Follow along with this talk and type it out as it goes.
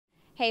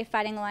Hey,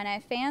 Fighting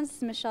Illini fans, this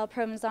is Michelle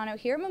Provenzano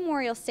here at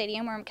Memorial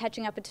Stadium where I'm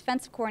catching up with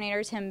defensive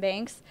coordinator Tim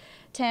Banks.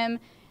 Tim,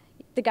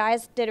 the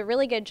guys did a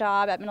really good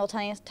job at Middle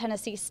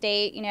Tennessee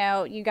State. You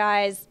know, you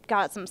guys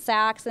got some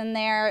sacks in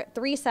there,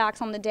 3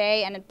 sacks on the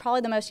day, and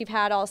probably the most you've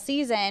had all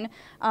season.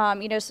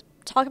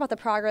 Talk about the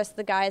progress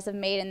the guys have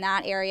made in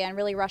that area and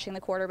really rushing the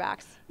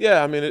quarterbacks.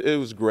 Yeah, I mean, it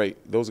was great.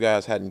 Those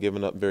guys hadn't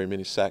given up very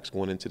many sacks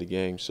going into the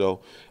game,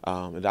 so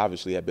it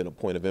obviously had been a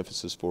point of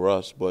emphasis for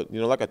us. But,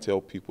 like I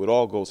tell people, it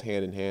all goes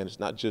hand in hand. It's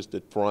not just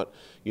the front,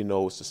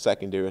 it's the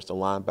secondary, it's the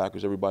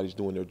linebackers. Everybody's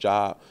doing their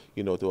job,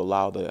 to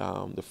allow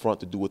the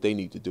front to do what they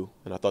need to do.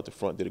 And I thought the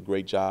front did a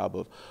great job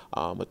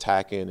of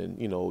attacking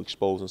and,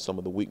 exposing some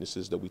of the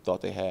weaknesses that we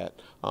thought they had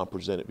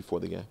presented before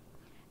the game.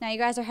 Now you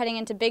guys are heading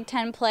into Big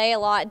Ten play, a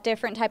lot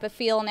different type of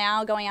feel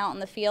now, going out in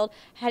the field,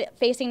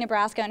 facing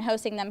Nebraska and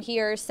hosting them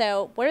here.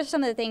 So what are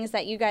some of the things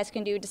that you guys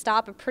can do to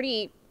stop a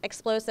pretty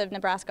explosive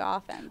Nebraska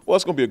offense? Well,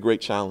 it's going to be a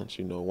great challenge.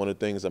 One of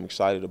the things I'm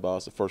excited about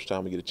is the first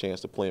time we get a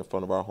chance to play in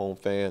front of our home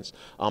fans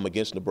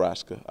against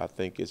Nebraska. I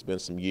think it's been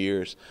some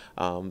years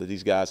that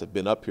these guys have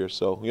been up here,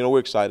 so we're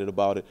excited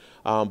about it.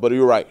 But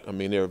you're right. I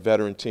mean, they're a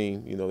veteran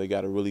team. They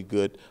got a really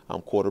good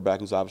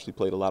quarterback who's obviously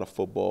played a lot of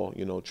football.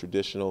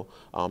 Traditional,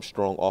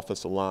 strong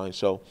offensive line.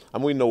 So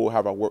we know we'll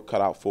have our work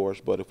cut out for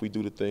us. But if we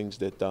do the things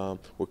that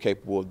we're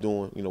capable of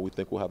doing, we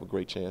think we'll have a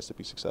great chance to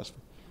be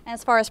successful. And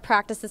as far as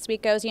practice this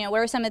week goes, what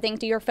are some of the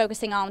things you're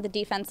focusing on with the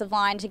defensive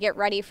line to get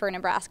ready for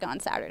Nebraska on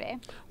Saturday?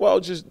 Well,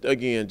 just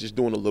doing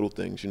the little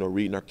things,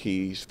 reading our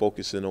keys,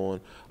 focusing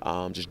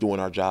on just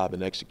doing our job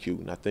and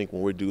executing. I think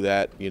when we do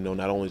that,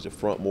 not only is the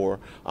front more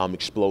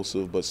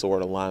explosive, but so are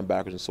the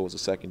linebackers and so is the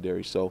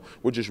secondary. So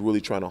we're just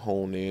really trying to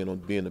hone in on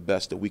being the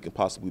best that we can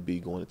possibly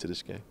be going into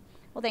this game.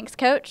 Well, thanks,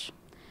 Coach.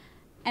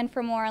 And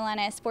for more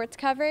Illini sports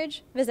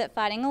coverage, visit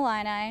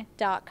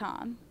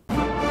fightingillini.com.